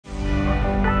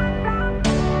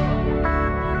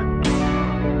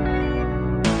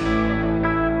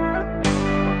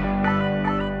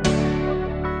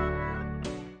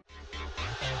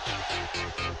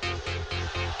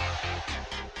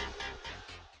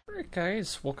Alright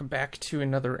guys, welcome back to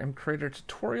another MCreator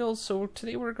tutorial. So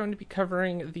today we're going to be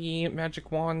covering the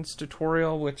Magic Wands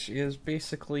tutorial, which is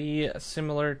basically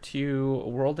similar to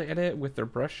World Edit with their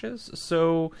brushes.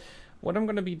 So what I'm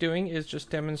going to be doing is just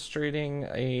demonstrating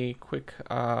a quick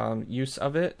use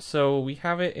of it. So we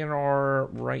have it in our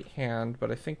right hand,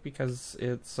 but I think because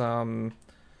it's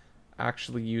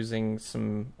actually using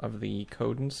some of the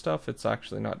code and stuff, it's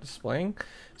actually not displaying.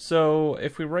 So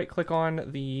if we right click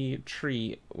on the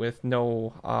tree with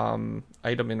no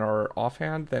item in our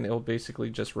offhand, then it'll basically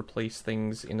just replace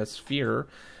things in a sphere.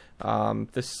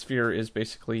 This sphere is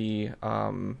basically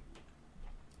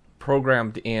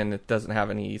programmed in. It doesn't have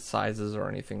any sizes or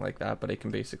anything like that, but it can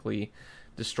basically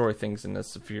destroy things in a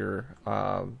sphere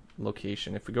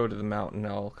location. If we go to the mountain,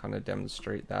 I'll kind of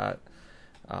demonstrate that.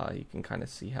 You can kind of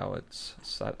see how it's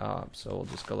set up, so we'll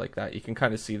just go like that. You can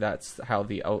kind of see that's how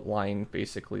the outline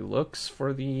basically looks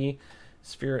for the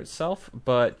sphere itself,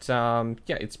 but yeah,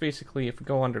 it's basically, if we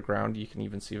go underground, you can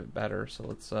even see it better. So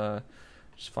let's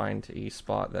just find a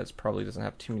spot that probably doesn't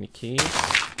have too many caves,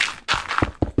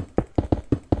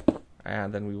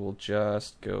 and then we will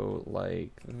just go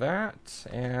like that,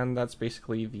 and that's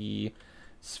basically the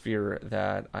sphere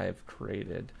that I've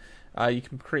created. You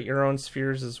can create your own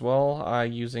spheres as well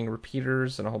using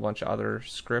repeaters and a whole bunch of other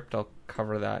script. I'll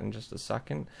cover that in just a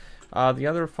second. The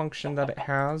other function that it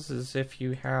has is if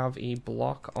you have a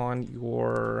block on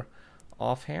your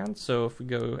offhand. So if we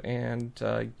go and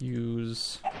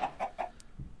use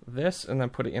this and then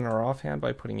put it in our offhand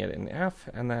by putting it in F,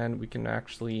 and then we can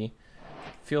actually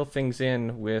fill things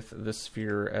in with the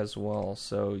sphere as well.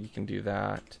 So you can do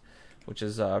that, which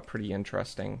is pretty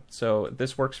interesting. So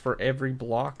this works for every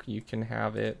block. You can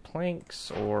have it planks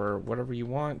or whatever you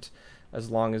want, as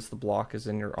long as the block is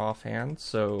in your offhand.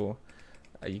 So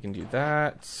you can do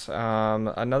that.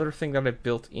 Another thing that I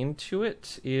built into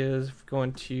it is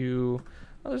going to,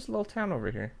 oh, there's a little town over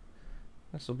here.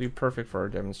 This will be perfect for our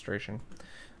demonstration.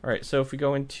 Alright, so if we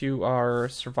go into our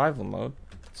survival mode,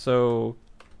 so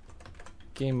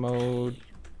game mode,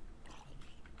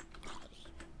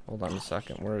 hold on a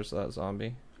second, where is that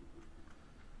zombie?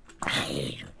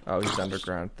 Oh, he's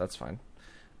underground, that's fine.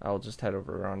 I'll just head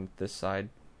over on this side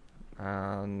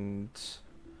and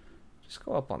just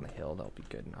go up on the hill, that'll be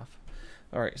good enough.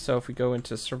 Alright, so if we go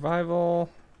into survival,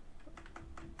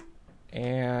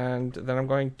 and then I'm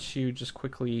going to just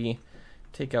quickly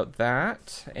take out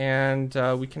that, and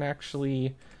we can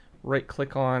actually right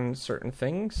click on certain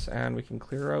things and we can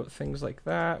clear out things like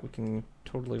that. We can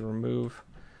totally remove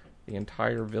the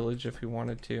entire village if we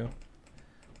wanted to,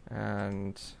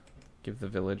 and give the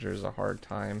villagers a hard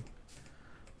time.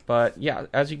 But yeah,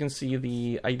 as you can see,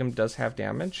 the item does have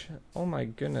damage. Oh my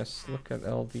goodness, look at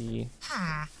all the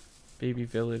baby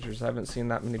villagers. I haven't seen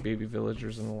that many baby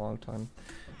villagers in a long time.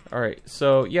 Alright,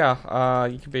 so yeah,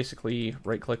 you can basically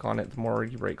right click on it. The more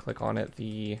you right click on it,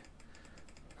 the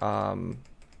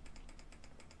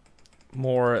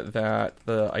more that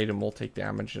the item will take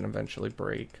damage and eventually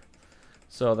break.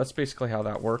 So that's basically how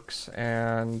that works,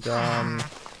 and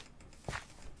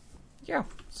yeah,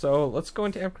 so let's go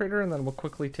into MCreator and then we'll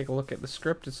quickly take a look at the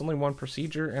script. It's only one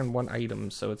procedure and one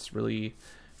item, so it's really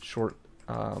short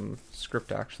script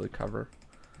to actually cover.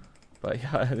 But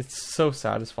yeah, it's so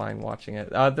satisfying watching it.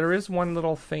 There is one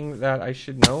little thing that I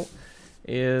should note,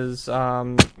 is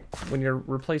when you're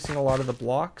replacing a lot of the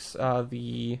blocks,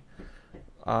 the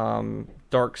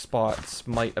dark spots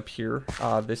might appear.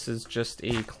 This is just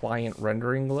a client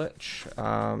rendering glitch.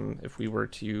 If we were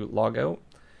to log out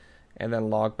and then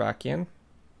log back in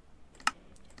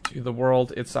to the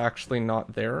world, it's actually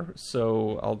not there,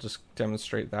 so I'll just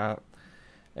demonstrate that.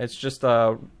 It's just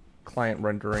a client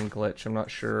rendering glitch. I'm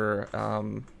not sure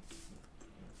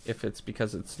if it's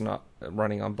because it's not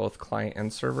running on both client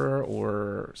and server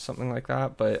or something like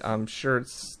that, but I'm sure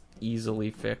it's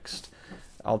easily fixed.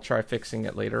 I'll try fixing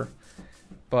it later.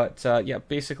 But yeah,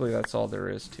 basically that's all there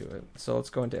is to it. So let's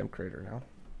go into MCreator now.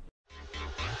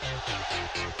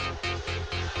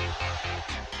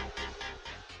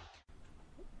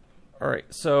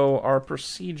 Alright, so our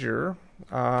procedure,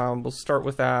 we'll start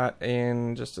with that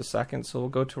in just a second. So we'll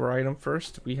go to our item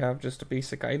first. We have just a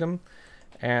basic item,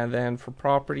 and then for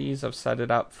properties I've set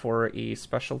it up for a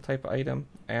special type item,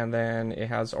 and then it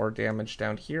has our damage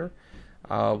down here.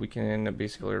 We can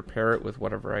basically repair it with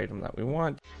whatever item that we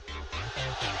want.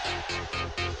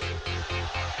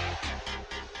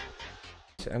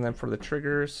 And then for the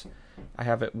triggers, I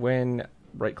have it when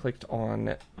right-clicked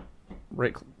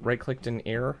in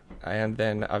air, and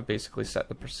then I've basically set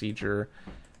the procedure,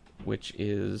 which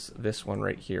is this one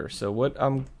right here. So what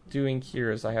I'm doing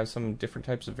here is I have some different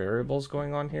types of variables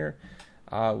going on here.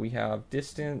 We have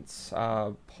distance,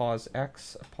 pause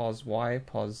X, pause Y,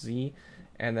 pause Z,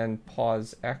 and then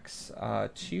pause X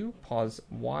 2, pause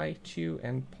Y 2,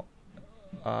 and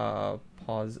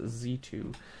pause Z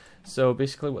 2. So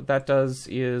basically what that does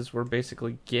is we're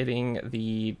basically getting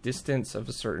the distance of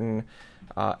a certain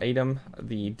item.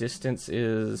 The distance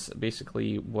is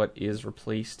basically what is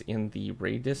replaced in the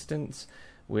ray distance,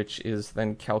 which is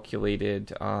then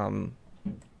calculated right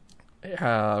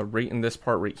in this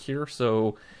part right here.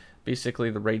 So basically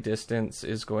the ray distance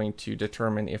is going to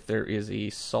determine if there is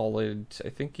a solid, I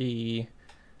think he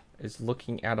is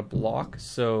looking at a block,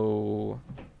 so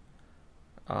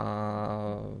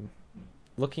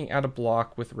looking at a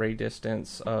block with ray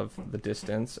distance of the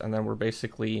distance, and then we're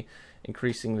basically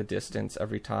increasing the distance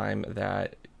every time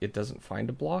that it doesn't find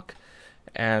a block.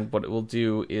 And what it will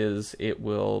do is it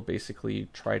will basically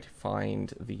try to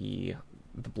find the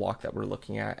block that we're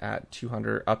looking at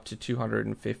 200 up to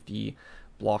 250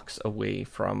 blocks away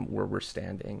from where we're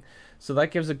standing. So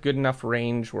that gives a good enough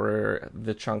range where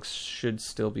the chunks should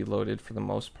still be loaded for the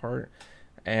most part,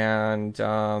 and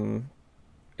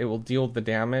it will deal the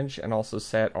damage and also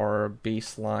set our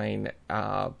baseline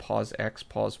pause X,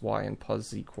 pause Y, and pause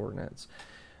Z coordinates.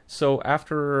 So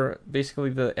after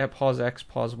basically the pause X,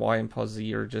 pause Y, and pause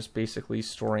Z are just basically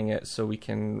storing it so we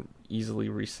can easily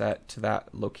reset to that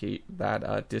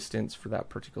distance for that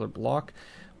particular block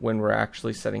when we're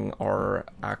actually setting our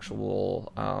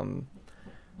actual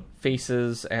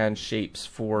faces and shapes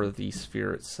for the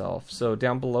sphere itself. So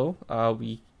down below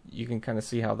you can kind of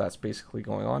see how that's basically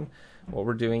going on. What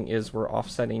we're doing is we're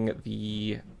offsetting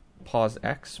the pause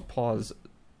X, pause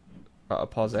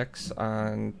X,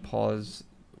 and pause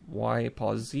Y,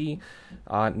 pause Z,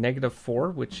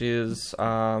 -4, which is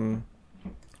can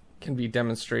be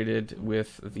demonstrated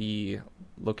with the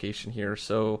location here.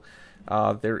 So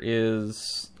there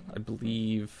is, I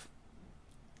believe,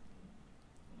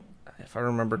 if I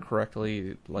remember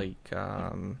correctly, like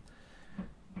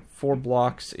 4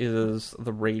 blocks is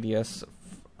the radius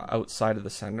outside of the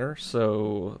center.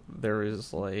 So there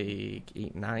is like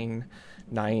 9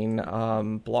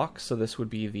 blocks. So this would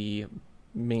be the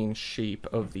main shape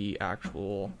of the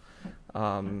actual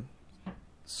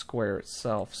square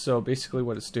itself. So basically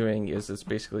what it's doing is it's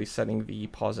basically setting the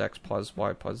pause X, pause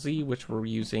Y, pause Z, which we're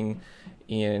using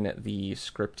in the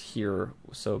script here.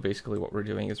 So basically what we're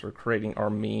doing is we're creating our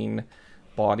main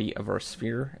body of our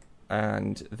sphere,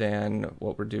 and then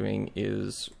what we're doing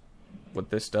is, what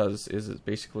this does is it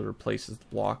basically replaces the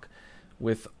block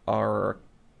with our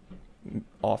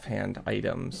offhand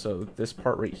item. So this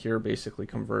part right here basically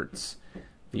converts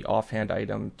the offhand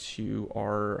item to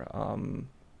our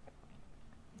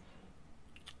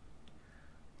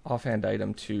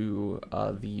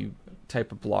the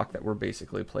type of block that we're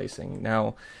basically placing.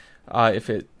 Now if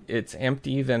it's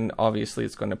empty, then obviously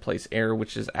it's going to place air,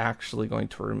 which is actually going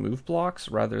to remove blocks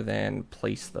rather than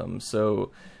place them.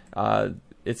 So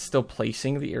it's still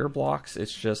placing the air blocks,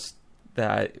 it's just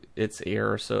that it's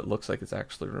air, so it looks like it's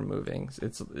actually removing.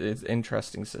 It's an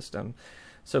interesting system.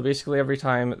 So basically every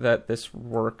time that this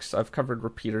works, I've covered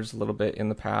repeaters a little bit in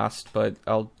the past, but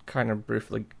I'll kind of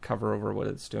briefly cover over what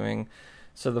it's doing.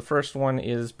 So the first one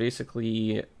is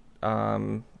basically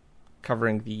covering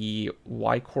the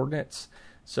Y coordinates.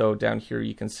 So down here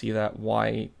you can see that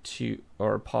Y2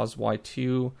 or pause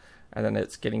Y2, and then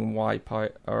it's getting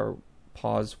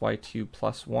pause Y2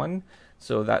 plus 1.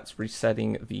 So that's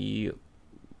resetting the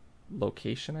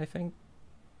location, I think.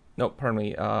 No, pardon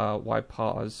me, Y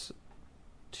pause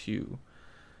 2.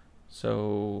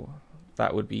 So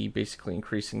that would be basically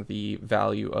increasing the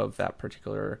value of that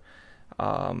particular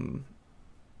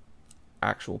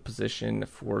actual position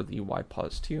for the Y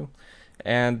pause 2.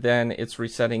 And then it's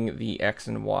resetting the X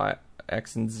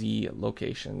and Z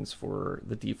locations for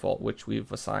the default, which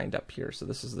we've assigned up here. So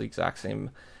this is the exact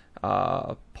same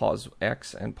pause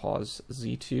X and pause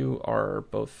Z2 are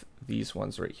both these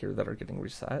ones right here that are getting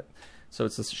reset. So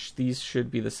it's these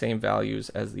should be the same values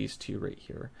as these two right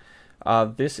here.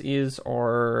 This is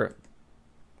our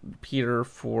repeater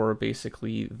for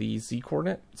basically the Z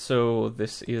coordinate. So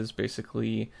this is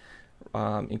basically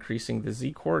increasing the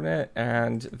Z coordinate,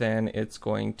 and then it's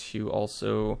going to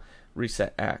also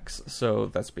reset X. So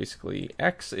that's basically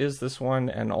X is this one,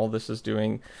 and all this is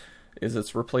doing is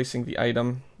it's replacing the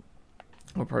item,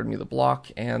 or pardon me, the block,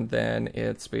 and then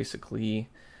it's basically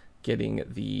getting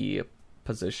the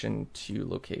position to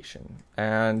location.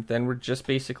 And then we're just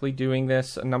basically doing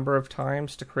this a number of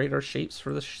times to create our shapes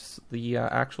for the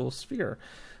actual sphere.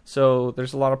 So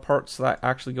there's a lot of parts that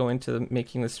actually go into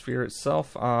making the sphere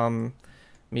itself.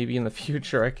 Maybe in the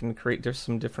future I can create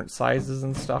some different sizes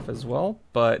and stuff as well,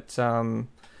 but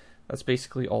That's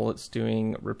basically all it's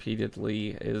doing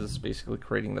repeatedly, is basically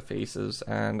creating the faces.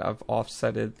 And I've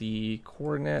offsetted the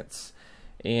coordinates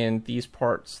in these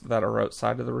parts that are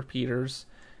outside of the repeaters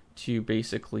to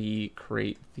basically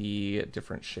create the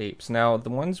different shapes. Now the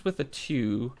ones with the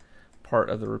 2 part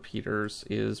of the repeaters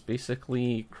is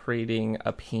basically creating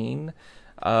a pane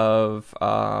of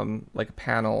like a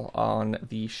panel on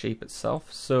the shape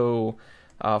itself. So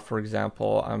for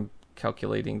example, I'm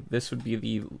calculating this would be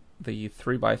the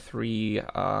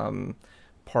 3x3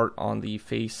 part on the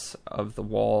face of the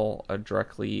wall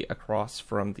directly across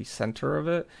from the center of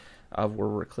it, of where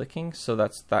we're clicking. So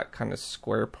that's that kind of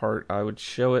square part. I would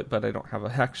show it, but I don't have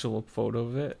an actual photo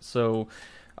of it. So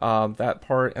that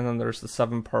part, and then there's the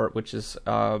 7 part, which is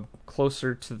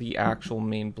closer to the actual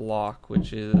main block,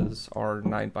 which is our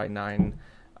 9x9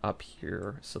 up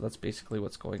here. So that's basically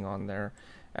what's going on there.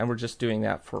 And we're just doing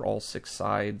that for all 6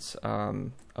 sides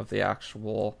of the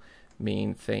actual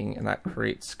main thing, and that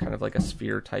creates kind of like a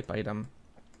sphere type item.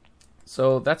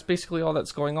 So that's basically all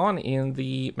that's going on in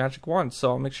the magic wand. So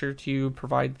I'll make sure to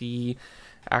provide the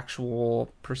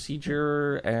actual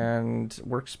procedure and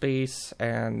workspace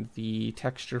and the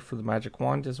texture for the magic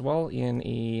wand as well in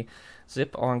a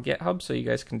zip on GitHub, so you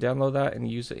guys can download that and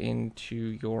use it into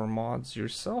your mods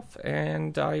yourself.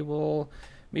 And I will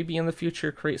maybe in the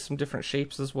future create some different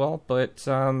shapes as well. But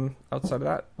outside of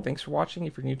that, thanks for watching.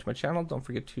 If you're new to my channel, don't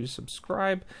forget to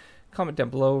subscribe, comment down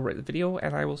below, rate the video,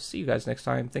 and I will see you guys next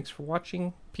time. Thanks for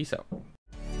watching. Peace out.